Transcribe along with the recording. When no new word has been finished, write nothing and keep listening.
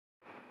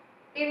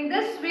In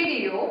this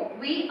video,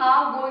 we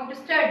are going to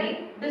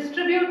study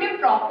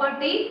distributive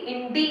property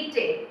in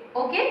detail.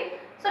 Okay.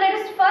 So let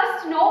us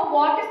first know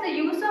what is the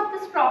use of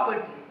this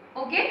property.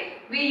 Okay.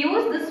 We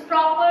use this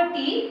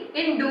property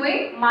in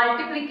doing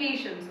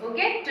multiplications.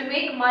 Okay. To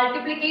make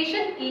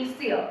multiplication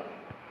easier.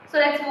 So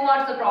let's move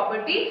on to the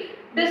property.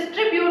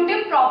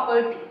 Distributive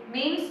property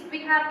means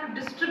we have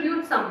to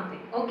distribute something.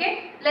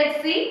 Okay.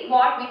 Let's see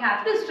what we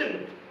have to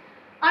distribute.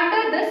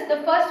 Under this,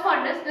 the first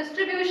one is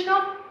distribution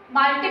of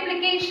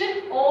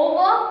multiplication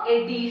over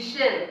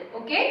addition.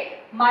 Okay,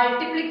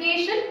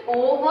 multiplication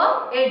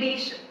over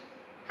addition.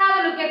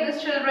 Have a look at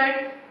this,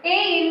 children.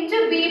 A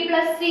into B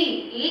plus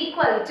C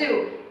equal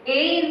to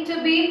A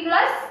into B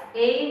plus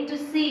A into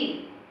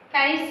C.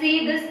 Can you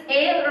see this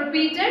A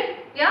repeated?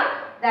 Yeah,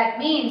 that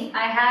means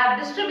I have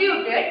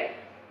distributed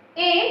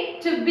A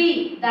to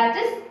B, that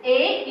is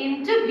A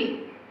into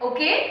B.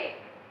 Okay,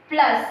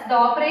 plus the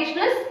operation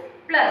is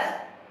plus.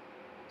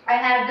 I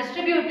have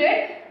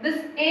distributed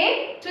this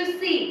A to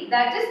C,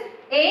 that is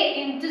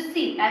A into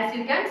C, as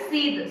you can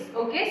see this.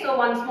 Okay, so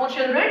once more,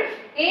 children,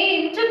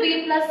 A into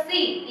B plus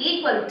C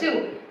equal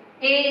to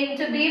A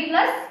into B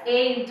plus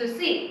A into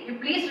C. You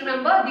please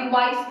remember the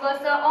vice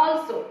versa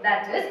also,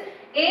 that is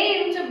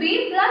A into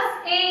B plus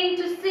A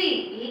into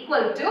C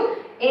equal to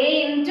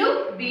A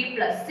into B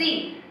plus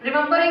C.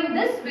 Remembering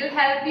this will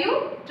help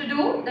you to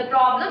do the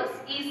problems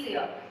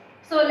easier.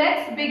 So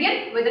let's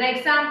begin with an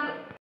example.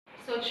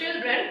 So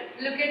children,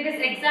 look at this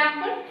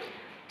example.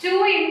 2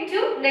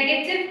 into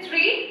negative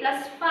 3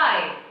 plus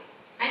 5.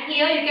 And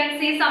here you can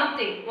see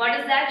something. What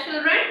is that,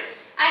 children?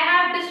 I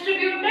have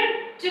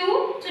distributed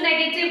 2 to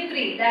negative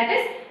 3. That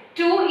is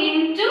 2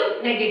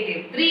 into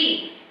negative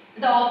 3.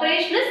 The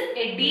operation is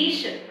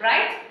addition,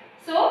 right?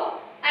 So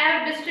I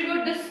have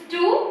distributed this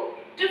 2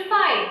 to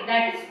 5.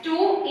 That is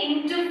 2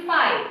 into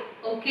 5.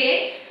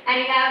 Okay. And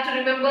you have to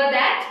remember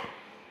that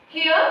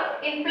here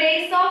in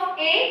place of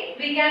A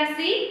we can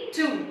see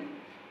 2.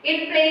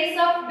 In place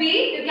of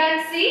B, you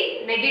can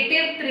see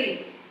negative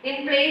 3.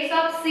 In place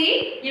of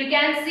C, you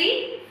can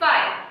see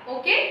 5.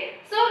 Okay.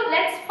 So,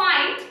 let's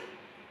find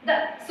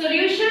the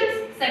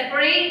solutions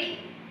separately.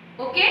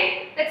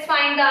 Okay. Let's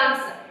find the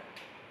answer.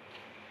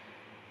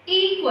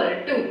 Equal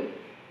to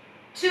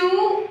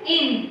 2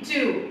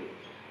 into.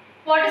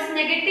 What is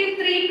negative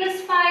 3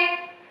 plus 5?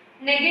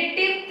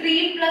 Negative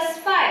 3 plus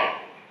 5.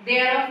 They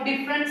are of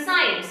different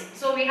signs.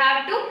 So, we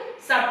have to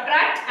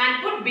subtract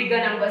and put bigger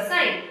number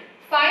sign.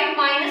 5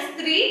 minus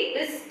 3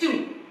 is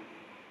 2.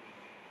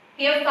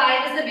 Here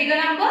 5 is the bigger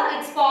number,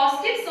 it's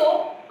positive,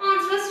 so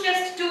answer is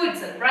just 2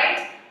 itself,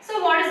 right?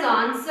 So what is the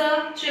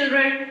answer,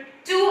 children?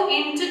 2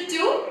 into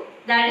 2,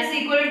 that is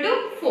equal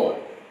to 4.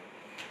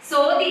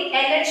 So the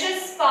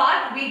LHS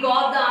part, we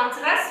got the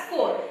answer as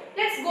 4.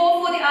 Let's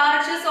go for the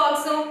RHS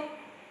also.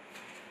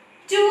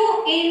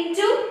 2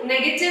 into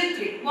negative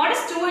 3. What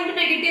is 2 into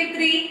negative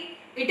 3?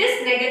 It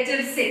is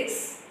negative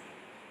 6.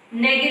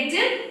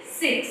 Negative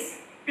 6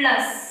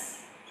 plus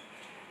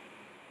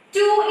 2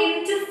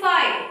 into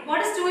 5.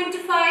 What is 2 into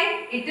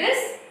 5? It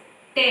is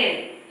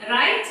 10.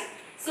 Right?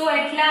 So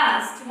at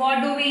last,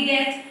 what do we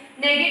get?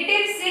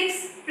 Negative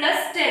 6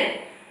 plus 10.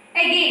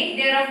 Again,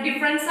 they are of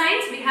different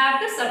signs. We have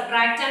to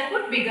subtract and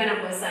put bigger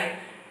number sign.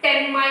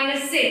 10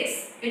 minus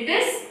 6. It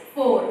is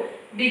 4.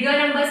 Bigger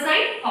number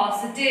sign,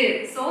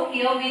 positive. So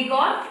here we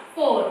got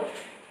 4.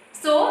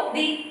 So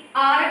the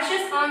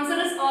RHS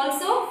answer is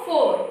also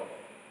 4.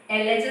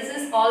 LHS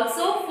is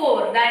also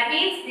 4. That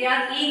means they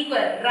are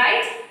equal.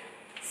 Right?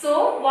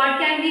 So, what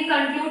can we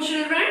conclude,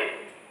 children?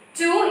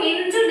 2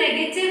 into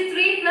negative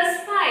 3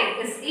 plus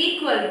 5 is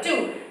equal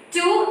to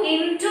 2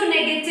 into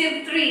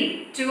negative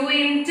 3. 2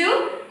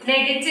 into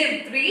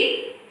negative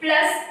 3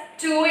 plus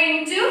 2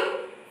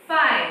 into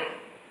 5.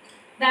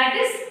 That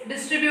is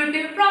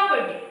distributive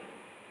property.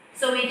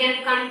 So, we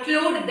can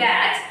conclude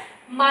that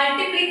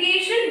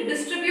multiplication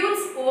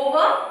distributes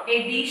over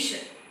addition.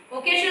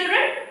 Okay,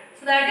 children?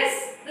 So, that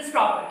is this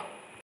property.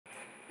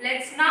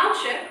 Let's now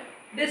check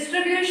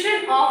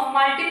distribution of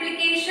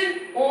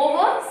multiplication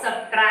over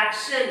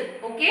subtraction.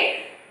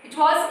 Okay, it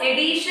was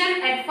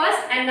addition at first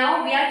and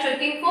now we are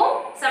checking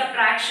for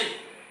subtraction.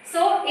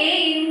 So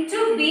A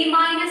into B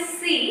minus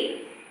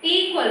C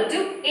equal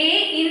to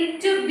A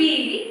into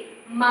B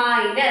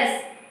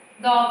minus,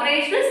 the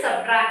operation is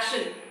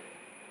subtraction,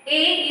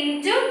 A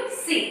into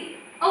C.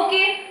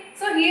 Okay,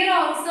 so here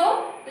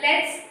also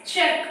let's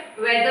check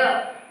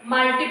whether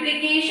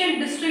multiplication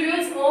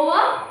distributes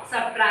over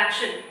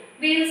subtraction.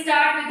 We will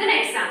start with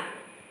an example.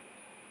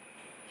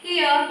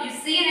 Here you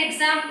see an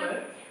example,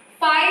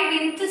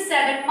 5 into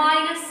 7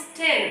 minus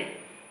 10.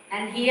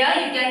 And here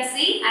you can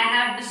see I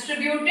have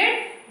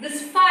distributed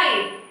this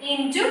 5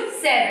 into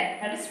 7.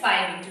 That is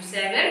 5 into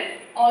 7.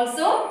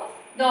 Also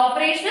the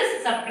operation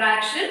is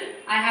subtraction.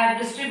 I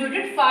have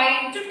distributed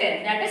 5 into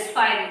 10. That is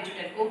 5 into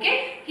 10.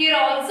 Okay. Here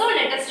also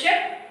let us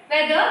check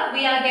whether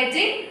we are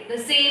getting the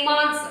same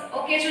answer.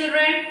 Okay,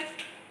 children.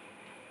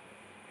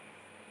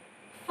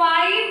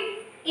 5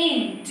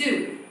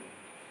 into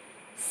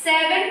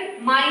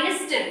 7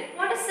 minus 10.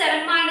 What is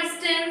 7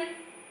 minus 10?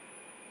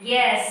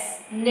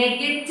 Yes,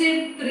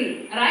 negative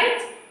 3,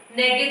 right?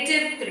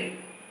 Negative 3.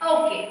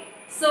 Okay.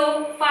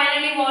 So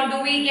finally what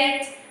do we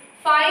get?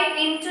 5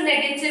 into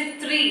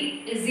negative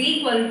 3 is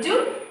equal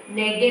to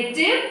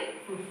negative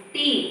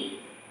 15.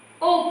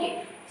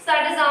 Okay. So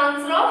that is the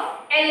answer of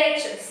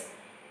LHS.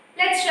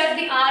 Let's check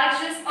the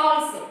RHS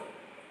also.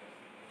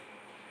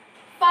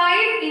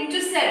 5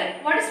 into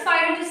 7. What is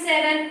 5 into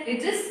 7?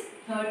 It is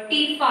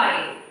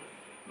 35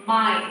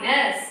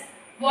 minus.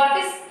 What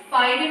is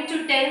 5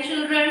 into 10,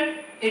 children?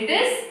 It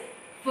is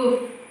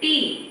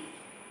 50.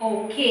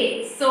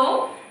 Okay.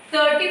 So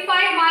 35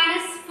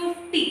 minus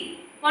 50.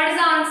 What is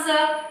the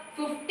answer?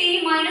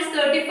 50 minus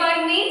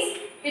 35 means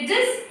it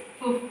is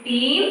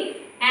 15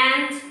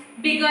 and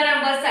bigger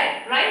number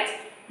side, right?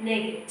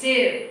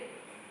 Negative.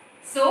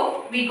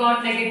 So we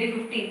got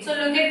negative 15. So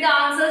look at the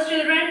answers,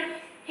 children.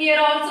 Here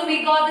also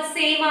we got the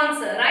same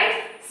answer,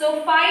 right?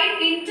 So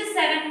 5 into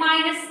 7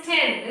 minus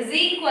 10 is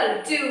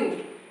equal to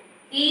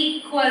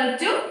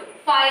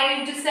 5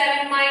 into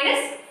 7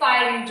 minus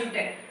 5 into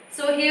 10.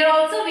 So here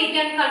also we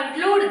can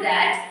conclude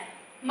that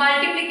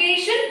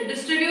multiplication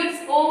distributes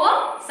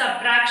over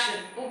subtraction.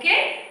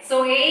 Okay.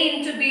 So A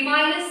into B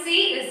minus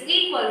C is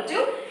equal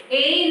to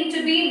A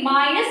into B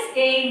minus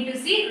A into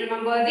C.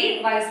 Remember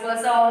the vice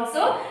versa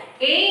also.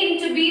 A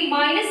into B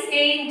minus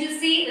A into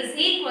C is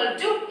equal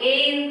to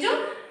A into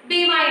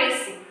B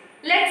minus C.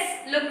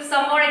 Let's look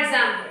some more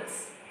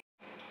examples.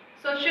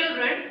 So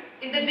children,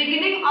 in the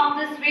beginning of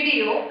this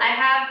video, I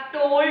have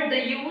told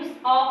the use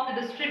of the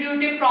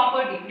distributive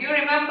property. Do you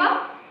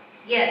remember?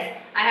 Yes,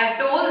 I have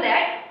told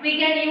that we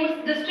can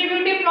use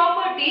distributive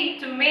property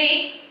to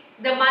make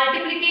the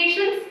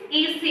multiplications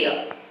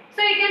easier.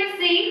 So you can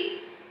see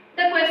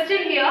the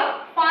question here,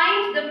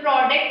 find the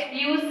product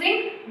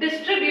using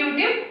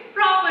distributive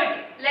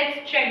property.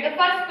 Let's check the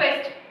first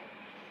question.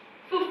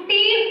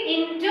 15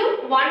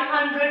 into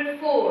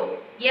 104.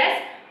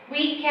 Yes,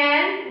 we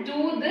can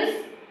do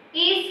this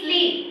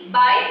easily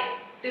by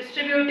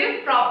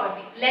distributive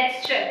property.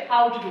 Let's check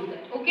how to do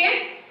that.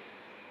 Okay.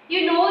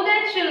 You know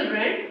that,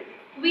 children,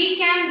 we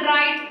can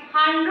write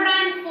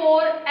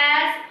 104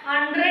 as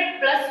 100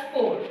 plus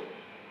 4.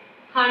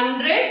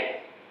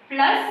 100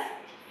 plus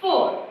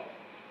 4.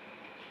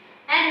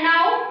 And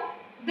now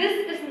this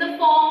is in the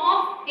form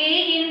of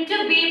A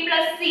into B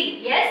plus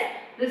C. Yes,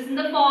 this is in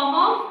the form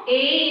of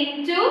A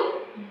into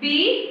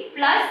B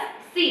plus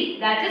C.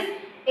 That is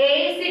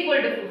A is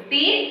equal to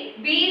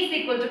 15, B is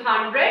equal to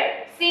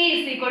 100,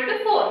 C is equal to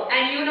 4.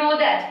 And you know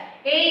that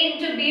A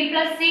into B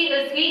plus C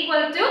is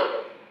equal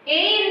to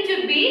A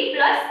into B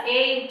plus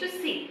A into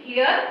C.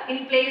 Here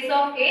in place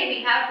of A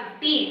we have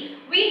 15.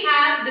 We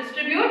have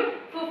distribute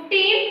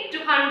 15 to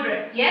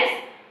 100. Yes,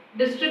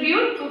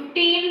 distribute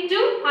 15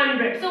 to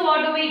 100. So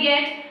what do we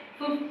get?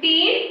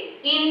 15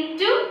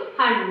 into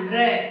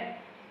 100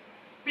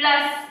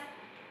 plus,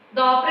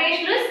 the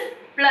operation is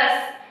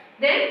plus.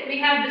 Then we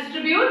have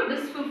distribute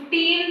this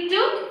 15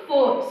 to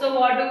 4. So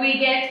what do we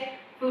get?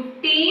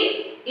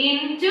 15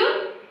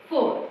 into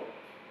 4.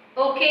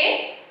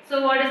 Okay.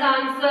 So what is the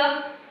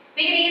answer?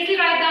 We can easily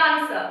write the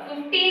answer.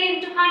 15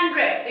 into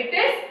 100. It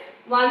is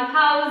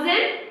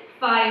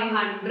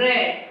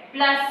 1500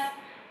 plus.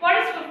 What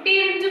is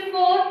 15 into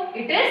 4?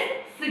 It is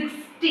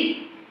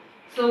 60.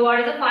 So what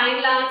is the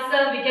final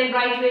answer? We can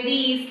write very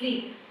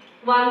easily.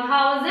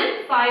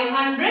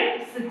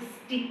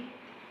 1560.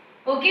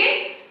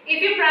 Okay.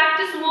 If you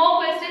practice more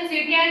questions,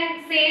 you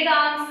can say the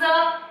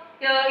answer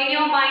in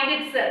your mind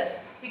itself.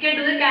 You can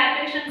do the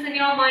calculations in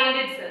your mind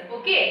itself.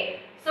 Okay.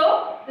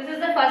 So this is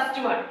the first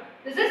one.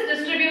 This is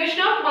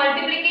distribution of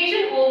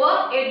multiplication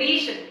over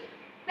addition.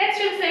 Let's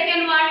do the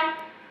second one.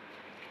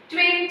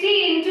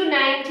 20 into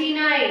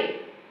 99.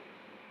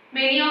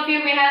 Many of you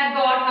may have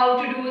got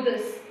how to do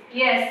this.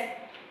 Yes.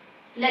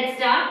 Let's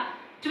start.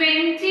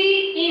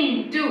 20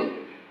 into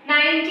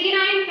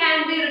 99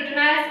 can be written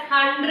as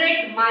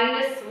 100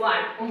 minus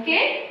 1.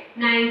 Okay.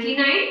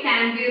 99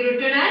 can be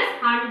written as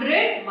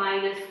 100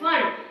 minus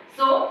 1.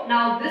 So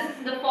now this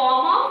is the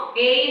form of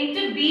A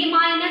into B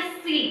minus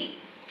C.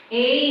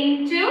 A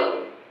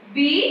into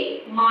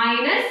B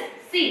minus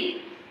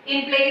C.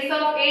 In place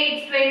of A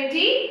it's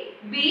 20,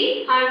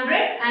 B 100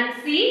 and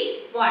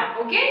C 1.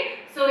 Okay.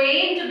 So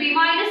A into B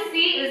minus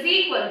C is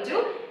equal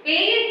to A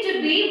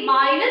into B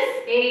minus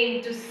A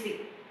into C.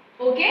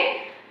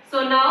 Okay.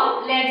 So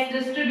now let's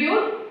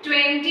distribute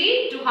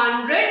 20 to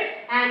 100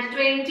 and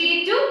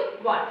 20 to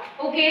 1.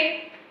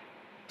 Okay.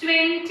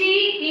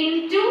 20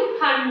 into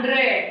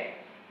 100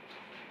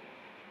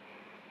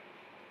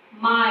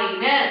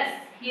 minus.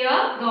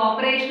 Here the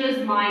operation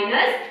is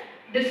minus.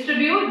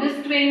 Distribute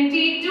this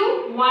 20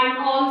 to 1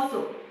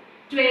 also.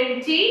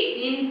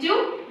 20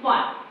 into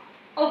 1.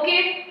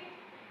 Okay.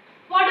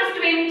 What is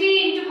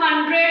 20 into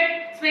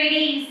 100? It's very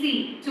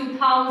easy.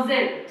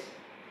 2000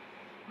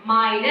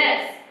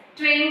 minus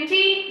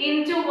 20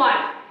 into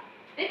 1.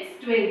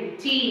 It's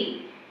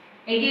 20.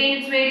 Again,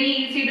 it's very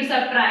easy to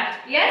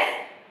subtract.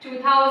 Yes.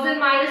 2000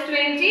 minus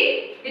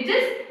 20. It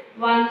is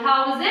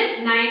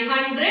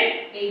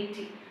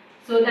 1980.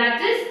 So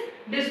that is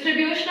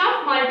distribution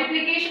of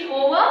multiplication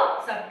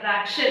over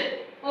subtraction.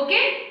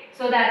 Okay,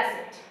 so that's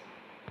it.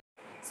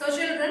 So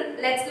children,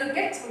 let's look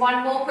at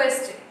one more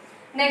question.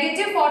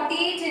 Negative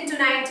 48 into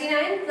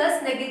 99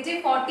 plus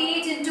negative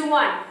 48 into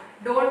 1.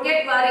 Don't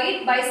get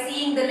worried by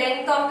seeing the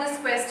length of this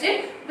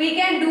question. We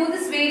can do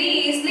this very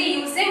easily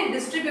using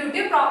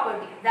distributive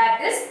property.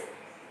 That is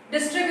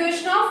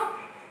distribution of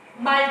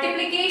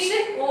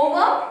multiplication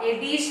over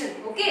addition.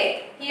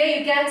 Okay, here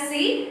you can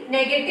see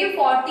negative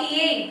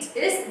 48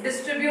 is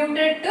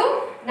distributed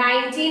to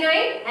 99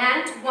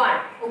 and 1.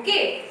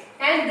 Okay,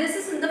 and this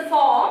is in the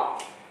form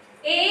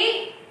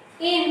A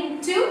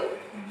into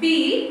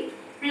B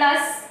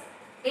plus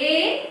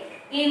A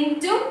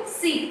into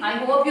C. I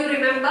hope you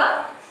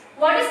remember.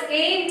 What is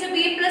A into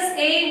B plus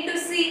A into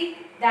C?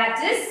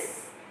 That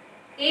is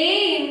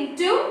A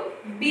into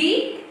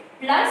B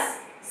plus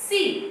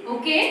C.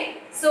 Okay.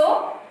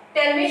 So,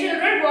 tell me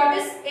children, what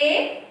is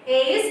A? A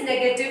is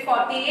negative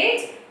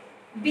 48,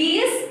 B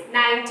is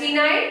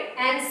 99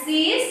 and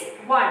C is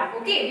 1.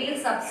 Okay, we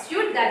will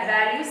substitute that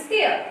values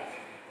here.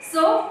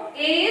 So,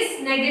 A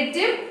is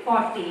negative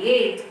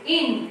 48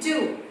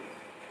 into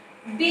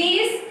B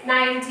is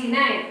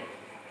 99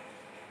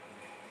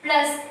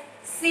 plus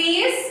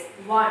C is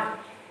 1.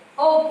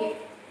 Okay,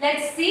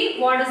 let's see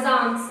what is the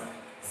answer.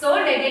 So,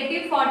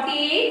 negative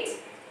 48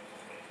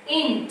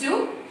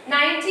 into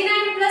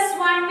 99 plus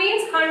 1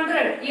 means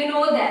 100. You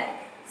know that.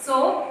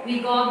 So, we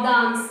got the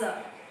answer.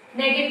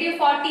 Negative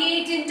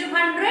 48 into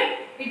 100,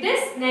 it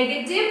is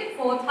negative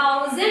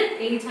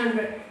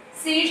 4800.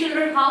 See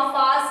children how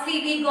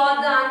fastly we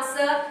got the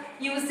answer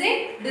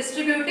using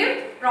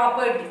distributive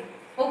property.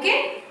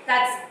 Okay,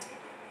 that's it.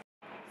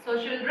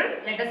 So children,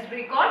 let us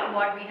recall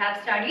what we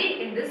have studied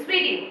in this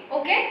video.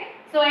 Okay,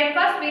 so at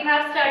first we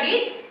have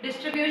studied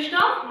distribution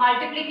of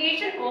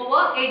multiplication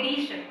over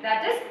addition.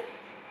 That is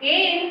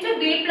A into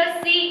B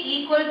plus C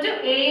equal to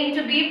A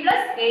into B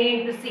plus A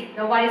into C.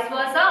 The vice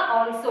versa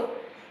also.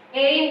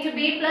 A into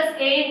B plus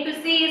A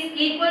into C is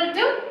equal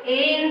to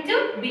A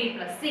into B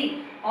plus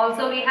C.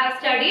 Also we have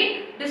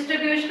studied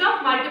distribution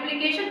of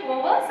multiplication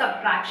over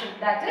subtraction.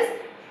 That is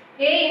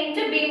A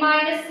into B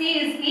minus C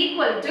is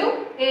equal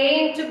to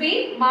A into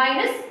B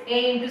minus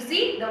A into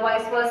C. The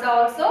vice versa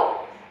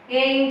also.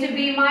 A into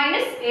B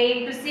minus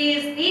A into C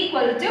is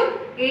equal to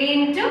A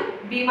into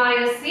B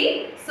minus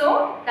C.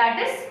 So that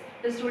is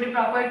distributive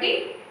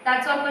property.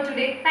 That's all for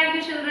today. Thank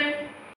you children.